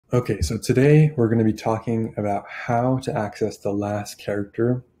Okay, so today we're going to be talking about how to access the last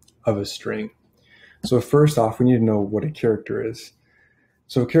character of a string. So first off, we need to know what a character is.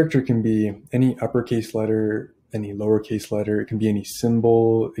 So a character can be any uppercase letter, any lowercase letter, it can be any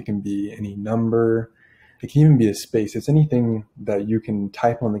symbol, it can be any number, it can even be a space. It's anything that you can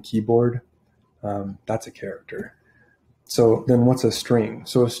type on the keyboard, that's a character. So then what's a string?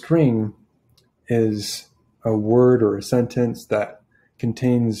 So a string is a word or a sentence that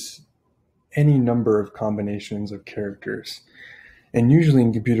contains any number of combinations of characters. And usually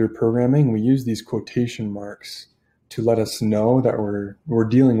in computer programming, we use these quotation marks to let us know that we're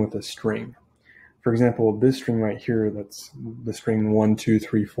dealing with a string. For example, this string right here, that's the string 1, 2,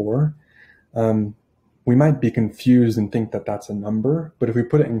 3, 4. We might be confused and think that that's a number, but if we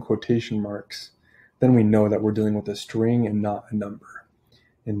put it in quotation marks, then we know that we're dealing with a string and not a number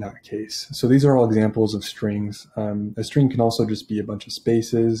in that case. So these are all examples of strings. A string can also just be a bunch of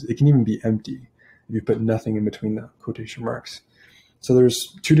spaces. It can even be empty if you put nothing in between the quotation marks. So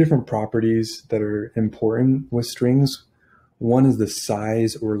there's two different properties that are important with strings. One is the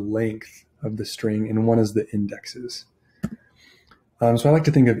size or length of the string, and one is the indexes. So I like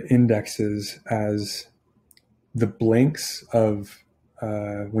to think of indexes as the blanks of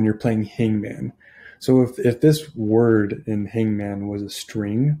when you're playing hangman. So if this word in hangman was a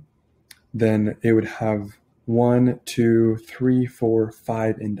string, then it would have 1, 2, 3, 4,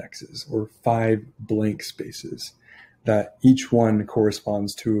 5 indexes, or 5 blank spaces that each one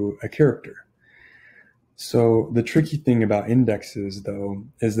corresponds to a character. So the tricky thing about indexes, though,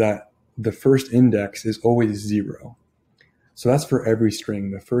 is that the first index is always 0. So that's for every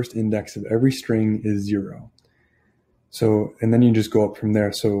string. The first index of every string is 0. So, and then you just go up from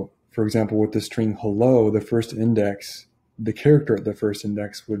there. So, for example, with the string hello, the first index, the character at the first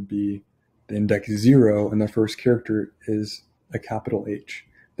index would be the index 0, and the first character is a capital H.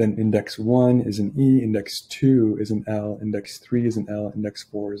 Then index 1 is an E, index 2 is an L, index 3 is an L, index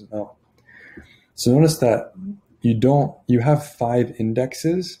 4 is an O. So notice that you have 5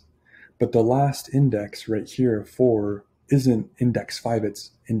 indexes, but the last index right here, 4, isn't index 5,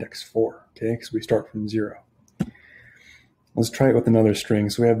 it's index 4, okay? Because we start from 0. Let's try it with another string.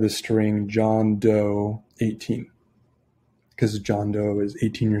 So we have this string John Doe 18, because John Doe is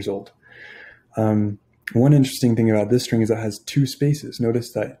 18 years old. One interesting thing about this string is that it has 2 spaces.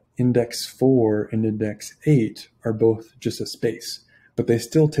 Notice that index 4 and index 8 are both just a space, but they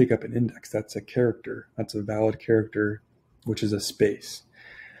still take up an index. That's a character. That's a valid character, which is a space.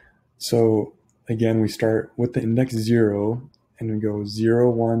 So again, we start with the index 0, and we go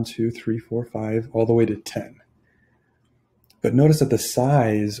 0, 1, 2, 3, 4, 5, all the way to 10. But notice that the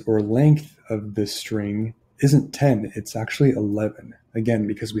size or length of this string isn't 10, it's actually 11. Again,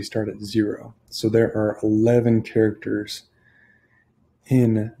 because we start at 0. So there are 11 characters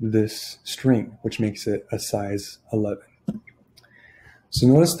in this string, which makes it a size 11. So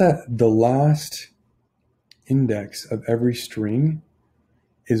notice that the last index of every string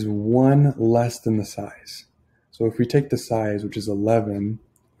is 1 less than the size. So if we take the size, which is 11,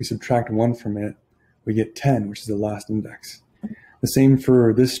 we subtract 1 from it, we get 10, which is the last index. The same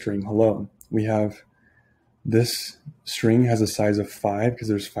for this string, hello. We have this string has a size of 5 because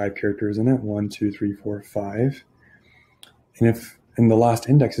there's 5 characters in it, 1, 2, 3, 4, 5. And the last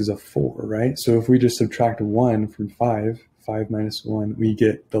index is a 4, right? So if we just subtract 1 from 5, 5 minus 1, we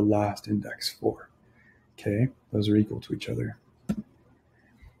get the last index, 4. Okay, those are equal to each other.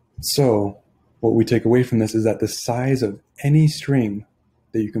 So what we take away from this is that the size of any string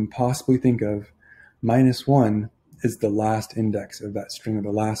that you can possibly think of minus 1 is the last index of that string, or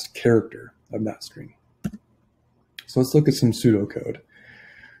the last character of that string. So let's look at some pseudocode.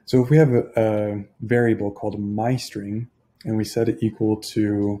 So if we have a variable called myString, and we set it equal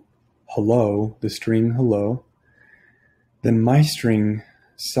to hello, the string hello, then myString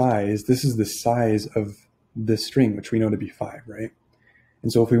size, this is the size of this string, which we know to be 5, right?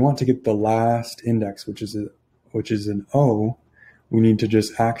 And so if we want to get the last index, which is an O, we need to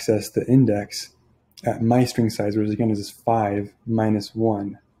just access the index at myString size, which again is 5 minus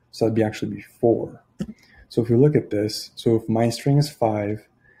 1. So that'd actually be 4. So if we look at this, so if myString is 5,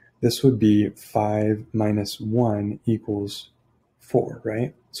 this would be 5 minus 1 equals 4,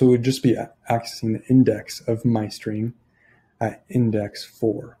 right? So it would just be accessing the index of myString at index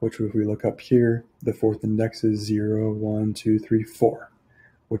 4, which if we look up here, the 4th index is 0, 1, 2, 3, 4,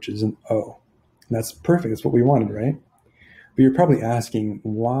 which is an O. And that's perfect, that's what we wanted, right? But you're probably asking,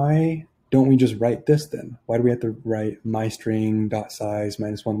 why don't we just write this then? Why do we have to write myString.size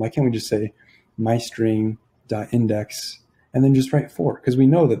minus 1? Why can't we just say myString.index and then just write 4? Because we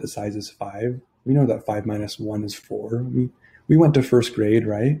know that the size is 5. We know that 5 minus 1 is 4. We We went to first grade,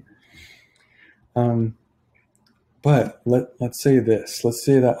 right? But let's say this. Let's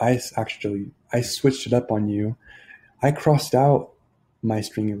say that I switched it up on you. I crossed out my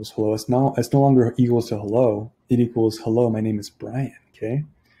string equals hello. It's no longer equals to hello. It equals hello. My name is Brian. Okay.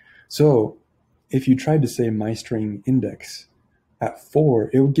 So if you tried to say my string index at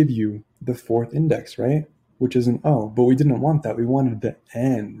 4, it would give you the 4th index, right? Which is an O. But we didn't want that. We wanted the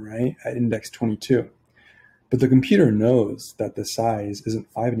N, right, at index 22. But the computer knows that the size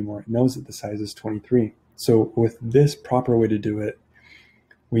isn't 5 anymore. It knows that the size is 23. So with this proper way to do it,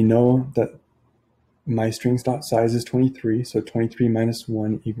 we know that myStrings.size is 23. So 23 minus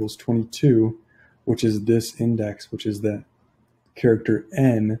 1 equals 22, which is this index, which is the character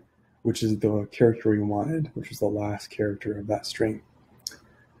N, which is the character we wanted, which is the last character of that string.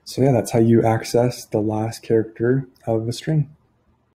 So yeah, that's how you access the last character of a string.